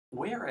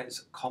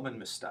Whereas common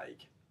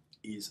mistake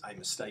is a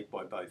mistake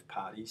by both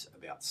parties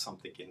about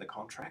something in the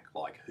contract,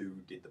 like who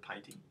did the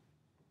painting,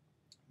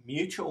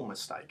 mutual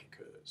mistake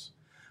occurs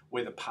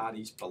where the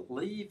parties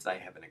believe they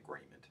have an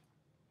agreement,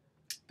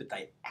 but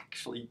they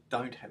actually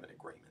don't have an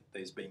agreement.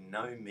 There's been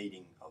no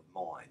meeting of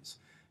minds,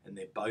 and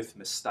they're both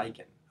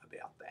mistaken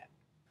about that.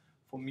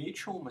 For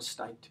mutual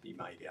mistake to be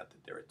made out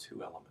that there are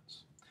two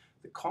elements,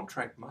 the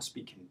contract must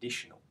be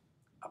conditional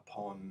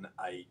upon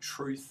a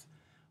truth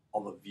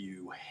of a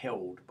view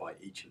held by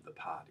each of the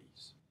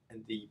parties.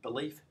 And the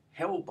belief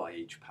held by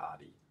each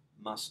party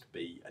must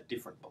be a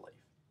different belief.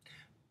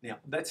 Now,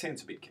 that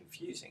sounds a bit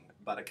confusing,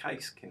 but a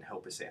case can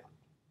help us out.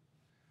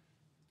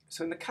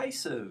 So in the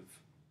case of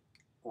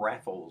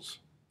Raffles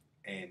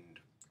and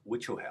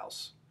Mutual,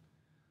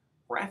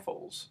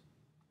 Raffles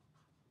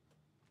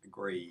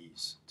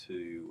agrees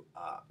to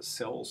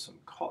sell some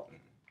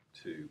cotton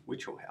to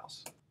Mutual,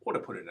 or to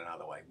put it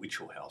another way,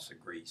 Mutual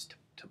agrees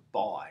to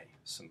buy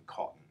some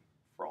cotton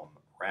from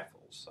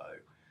Raffles. So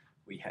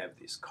we have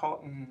this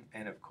cotton,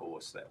 and of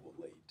course that will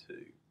lead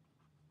to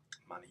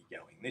money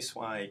going this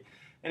way,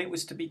 and it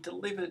was to be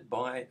delivered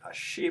by a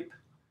ship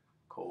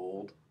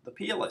called the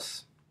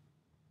Peerless.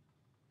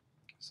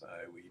 So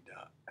we'd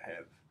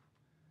have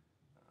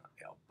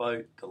our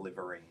boat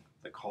delivering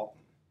the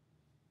cotton.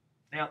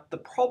 Now the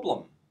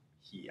problem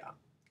here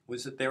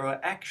was that there are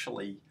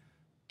actually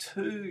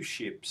two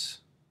ships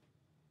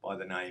by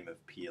the name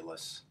of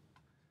Peerless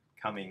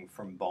coming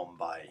from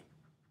Bombay.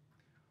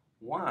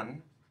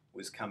 One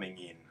was coming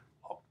in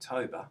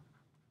October,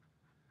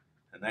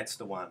 and that's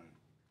the one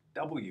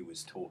W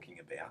was talking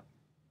about,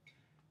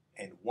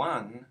 and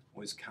one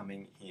was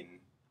coming in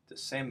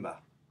December,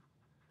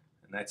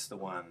 and that's the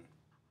one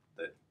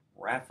that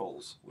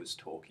Raffles was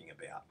talking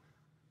about.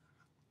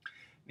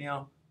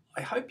 Now,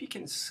 I hope you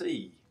can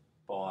see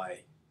by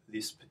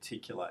this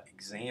particular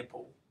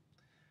example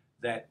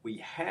that we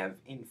have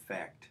in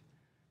fact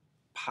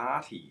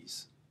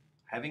parties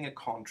having a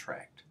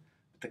contract.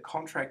 The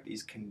contract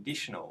is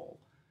conditional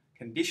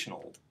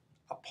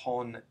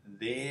upon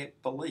their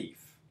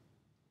belief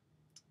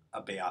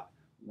about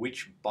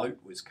which boat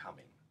was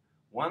coming.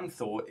 One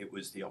thought it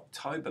was the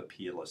October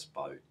Peerless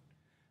boat,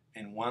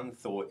 and one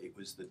thought it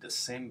was the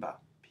December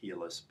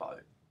Peerless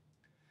boat.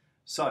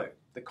 So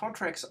the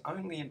contract's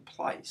only in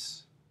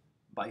place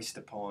based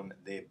upon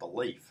their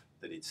belief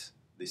that it's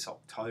this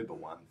October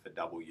one for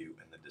W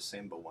and the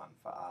December one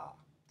for R.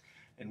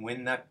 And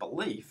when that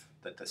belief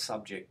that the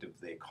subject of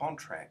their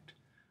contract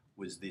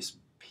was this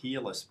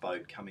Peerless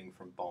boat coming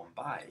from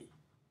Bombay,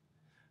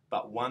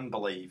 but one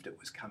believed it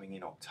was coming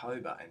in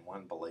October and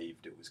one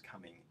believed it was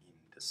coming in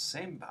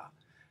December,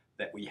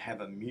 that we have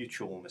a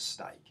mutual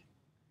mistake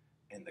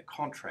and the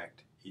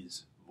contract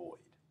is void.